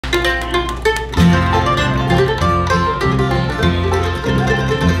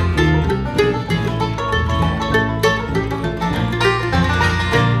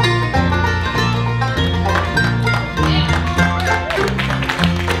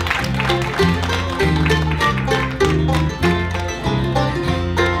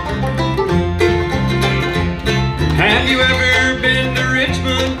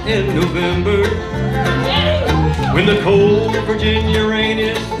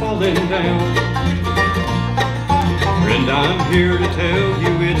falling down. Friend, I'm here to tell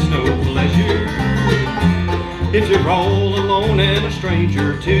you it's no pleasure if you're all alone and a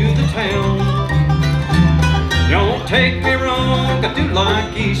stranger to the town. Don't take me wrong, I do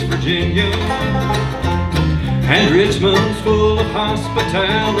like East Virginia, and Richmond's full of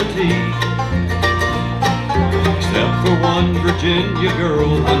hospitality. Except for one Virginia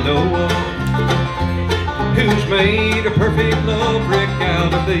girl I know of, who's made a perfect love wreck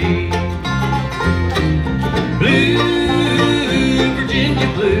out of me. Blue, Virginia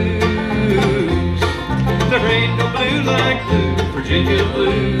blues, there ain't no blue like blue Virginia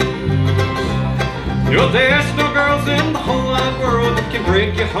blues. No, there's no girls in the whole wide world that can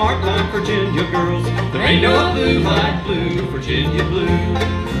break your heart like Virginia girls. There ain't no blue like blue Virginia blues.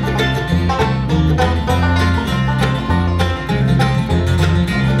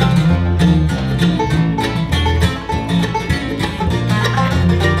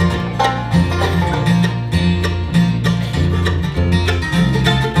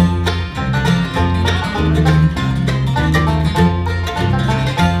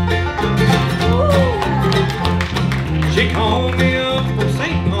 She called me up from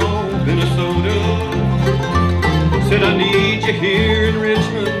St. Paul, Minnesota, said I need you here in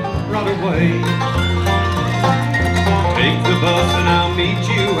Richmond right away. Take the bus and I'll meet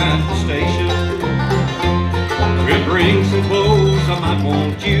you at the station. We'll bring some clothes, I might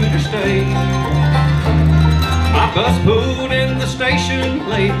want you to stay. My bus pulled in the station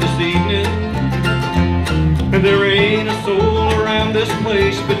late this evening, and there ain't a soul around this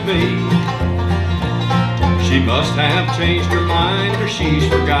place but me. She must have changed her mind or she's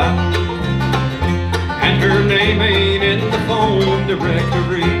forgotten, and her name ain't in the phone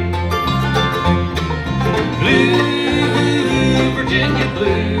directory. Blue, Virginia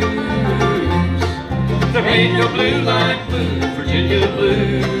blues, there ain't no blue like blue Virginia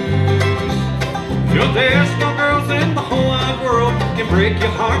blues. No, there's no girls in the whole wide world can break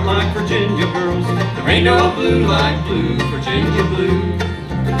your heart like Virginia girls. There ain't no blue like blue Virginia blues.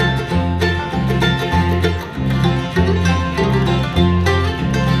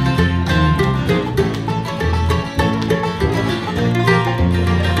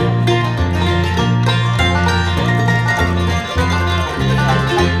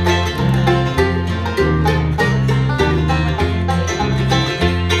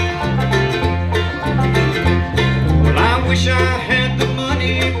 Wish I had the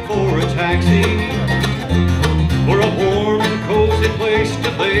money for a taxi, or a warm and cozy place to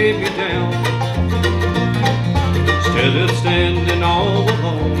lay me down, instead of standing all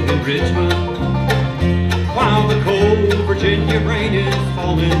alone in Richmond while the cold Virginia rain is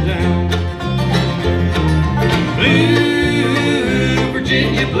falling down. Blue,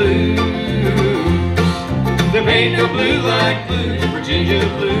 Virginia blues, there ain't no blue like blue Virginia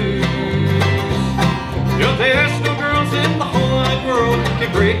blues. No, there's no girls in the whole wide world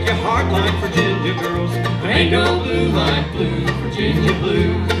can break your heart like Virginia girls. There ain't no blue like blue Virginia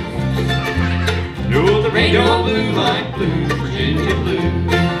blues. No, there ain't no blue like blue Virginia blues.